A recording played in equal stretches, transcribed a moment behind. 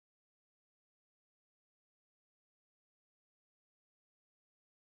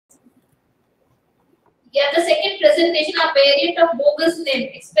Yeah, the second presentation, a variant of Bogus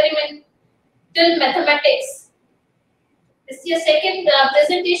Nim-Experimental mathematics. This is your second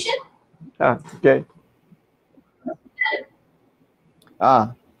presentation. Okay.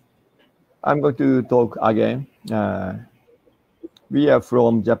 I'm going to talk again. We are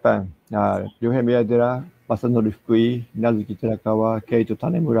from Japan. Ryohei Miyadera, Masanori Fukui, Nazuki Terakawa, Keito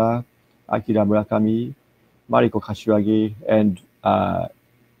Tanemura, Akira Murakami, Mariko Kashiwagi, and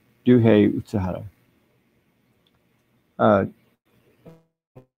Ryohei Utsuhara.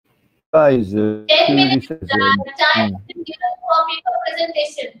 Is 10 minutes time to give a copy of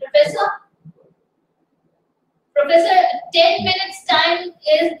presentation. Professor, 10 minutes time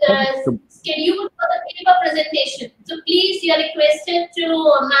is scheduled for the paper presentation. So please, you are requested to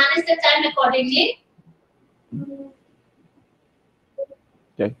manage the time accordingly.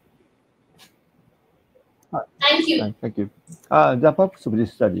 Okay. Thank you. Thank you. The purpose of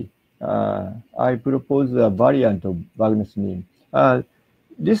this study, I propose a variant of Bogus Nim.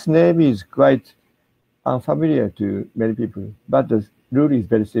 This name is quite unfamiliar to many people, but the rule is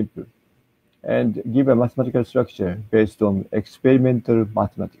very simple and give a mathematical structure based on experimental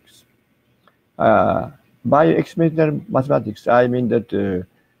mathematics. By experimental mathematics, I mean that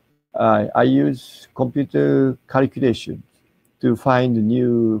I use computer calculations to find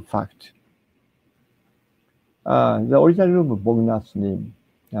new fact. The original rule of Bogus Nim.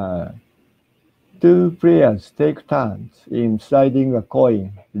 Two players take turns in sliding a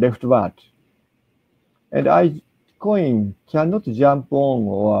coin leftward, and coin cannot jump on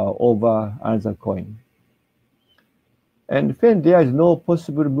or over another coin. And when there is no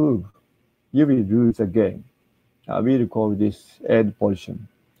possible move, you will lose the game. We'll call this end position.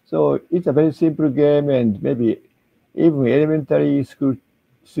 So it's a very simple game, and maybe even elementary school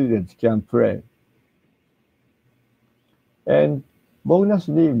students can play. And Bogus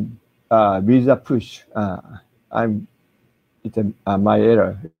Nim with a push. My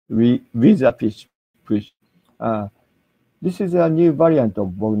error. With a push. This is a new variant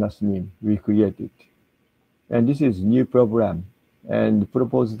of Bogus Nim we created, and this is new program and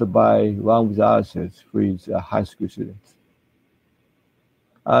proposed by one of the authors who is a high school student.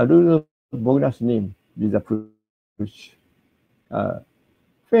 Rule of Bogus Nim with a push.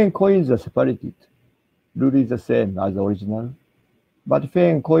 When coins are separated, rule is the same as the original. But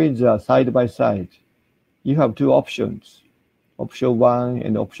when coins are side by side, you have two options, option 1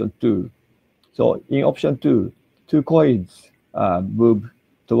 and option 2. So in option 2, two coins move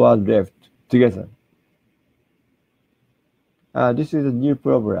toward left together. This is a new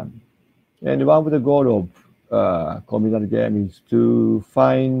program. And one of the goals of communal game is to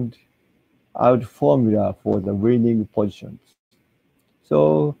find out formula for the winning positions.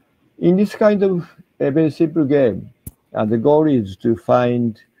 So in this kind of a very simple game, the goal is to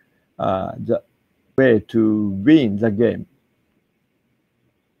find the way to win the game.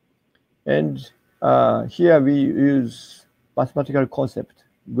 And here we use mathematical concept,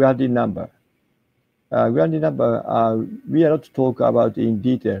 grounded number. Grounded number, we are not talk about in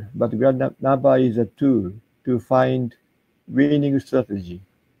detail, but grounded number is a tool to find winning strategy.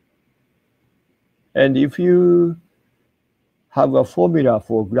 And if you have a formula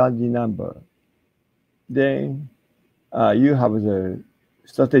for grounded number, then you have the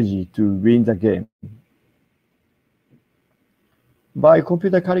strategy to win the game. By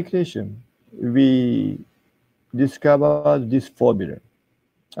computer calculation, we discovered this formula.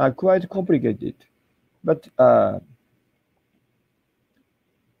 Quite complicated, but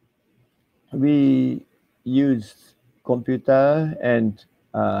we used computer and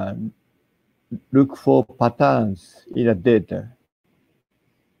look for patterns in the data.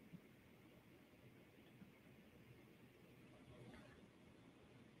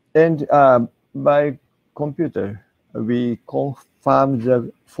 And by computer, we confirm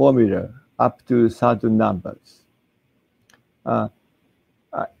the formula up to certain numbers. Now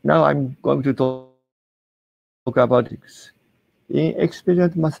I'm going to talk about this. In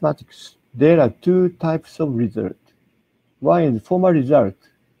experimental mathematics, there are two types of result. One is formal result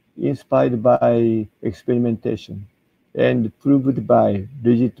inspired by experimentation and proved by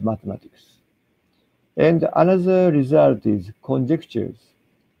rigid mathematics. And another result is conjectures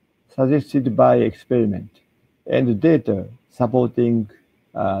suggested by experiment and data supporting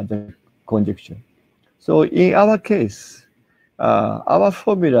the conjecture. So in our case, our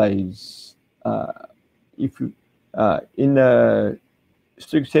formula is, in a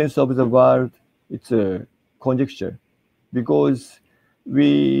strict sense of the word, it's a conjecture, because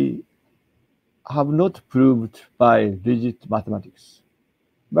we have not proved by rigid mathematics,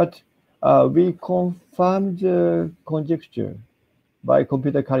 but we confirmed the conjecture by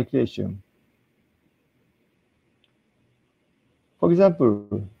computer calculation. For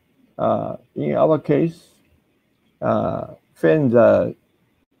example, in our case, when the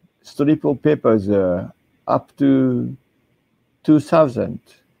strip of papers up to 2000,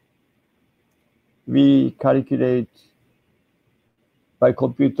 we calculate by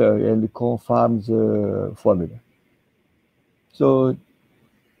computer and confirm the formula. So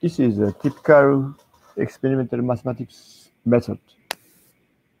this is a typical experimental mathematics method.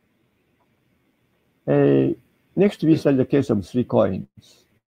 Next, we study the case of 3 coins.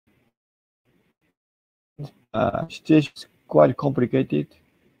 Situation is quite complicated.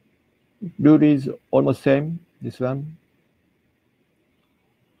 Rule is almost same, this one.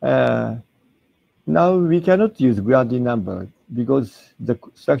 Now we cannot use grounding number because the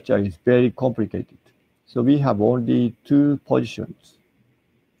structure is very complicated. So we have only 2 positions.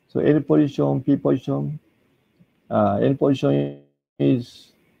 So N position, P position. N position is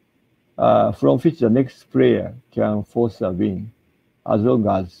from which the next player can force a win as long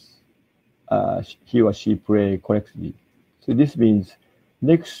as he or she play correctly. So this means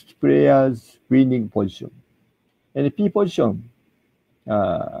next player's winning position. And the P position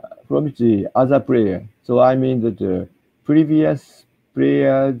from the other player. So I mean that the previous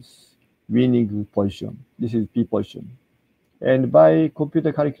player's winning position. This is P position. And by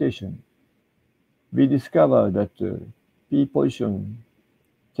computer calculation, we discover that P position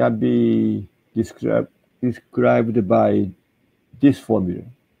can be described by this formula.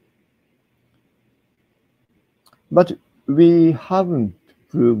 But we haven't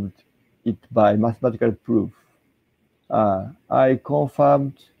proved it by mathematical proof. I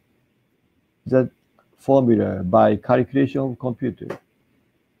confirmed that formula by calculation of computer.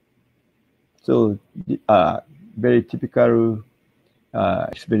 So very typical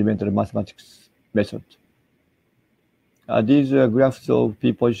experimental mathematics method. These are graphs of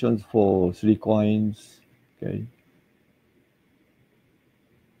P positions for 3 coins. Okay.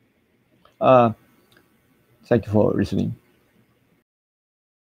 Thank you for listening.